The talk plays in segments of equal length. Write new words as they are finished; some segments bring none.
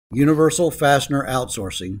Universal Fastener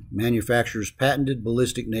Outsourcing manufactures patented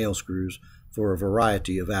ballistic nail screws for a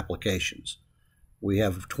variety of applications. We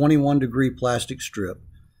have 21-degree plastic strip,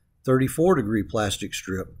 34-degree plastic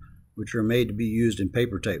strip, which are made to be used in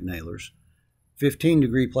paper tape nailers,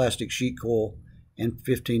 15-degree plastic sheet coil, and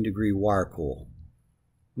 15-degree wire coil.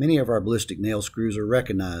 Many of our ballistic nail screws are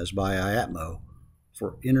recognized by IATMO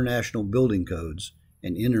for international building codes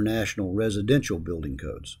and international residential building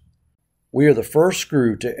codes. We are the first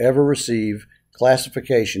screw to ever receive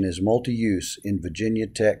classification as multi-use in Virginia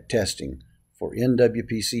Tech testing for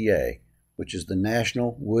NWPCA, which is the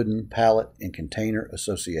National Wooden Pallet and Container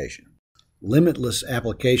Association. Limitless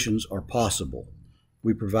applications are possible.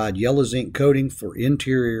 We provide yellow zinc coating for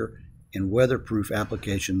interior and weatherproof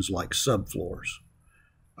applications like subfloors.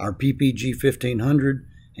 Our PPG 1500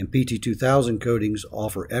 and PT 2000 coatings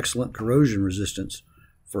offer excellent corrosion resistance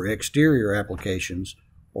for exterior applications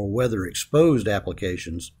or weather-exposed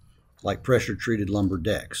applications like pressure-treated lumber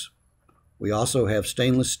decks. We also have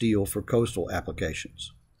stainless steel for coastal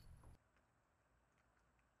applications.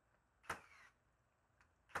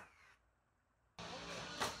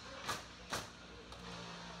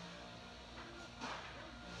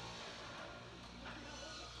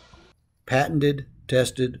 Patented,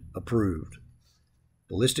 tested, approved.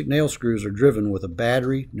 Ballistic nail screws are driven with a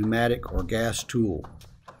battery, pneumatic, or gas tool,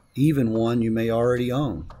 even one you may already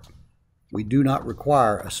own. We do not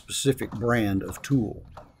require a specific brand of tool.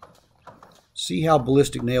 See how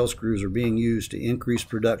ballistic nail screws are being used to increase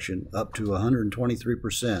production up to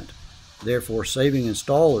 123%, therefore saving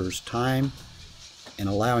installers time and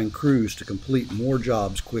allowing crews to complete more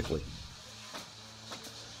jobs quickly.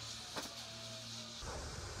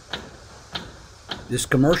 This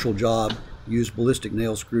commercial job used ballistic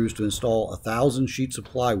nail screws to install 1,000 sheets of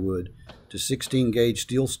plywood to 16-gauge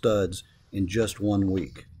steel studs in just 1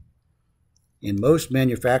 week. In most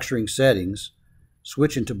manufacturing settings,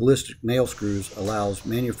 switching to ballistic nail screws allows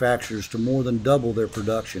manufacturers to more than double their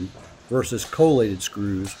production versus collated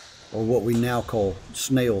screws, or what we now call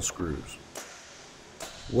snail screws.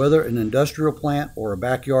 Whether an industrial plant or a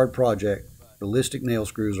backyard project, ballistic nail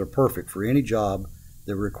screws are perfect for any job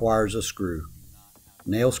that requires a screw.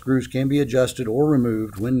 Nail screws can be adjusted or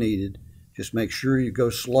removed when needed. Just make sure you go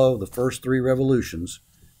slow the first 3 revolutions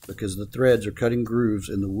because the threads are cutting grooves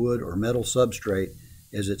in the wood or metal substrate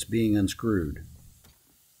as it's being unscrewed.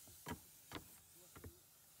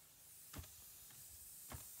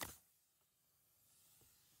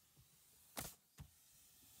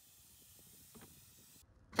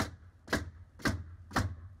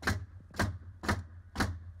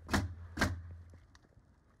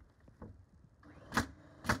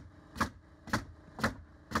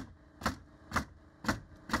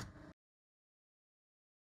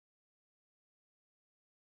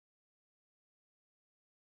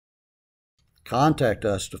 Contact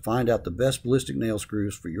us to find out the best ballistic nail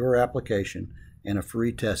screws for your application and a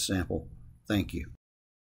free test sample. Thank you.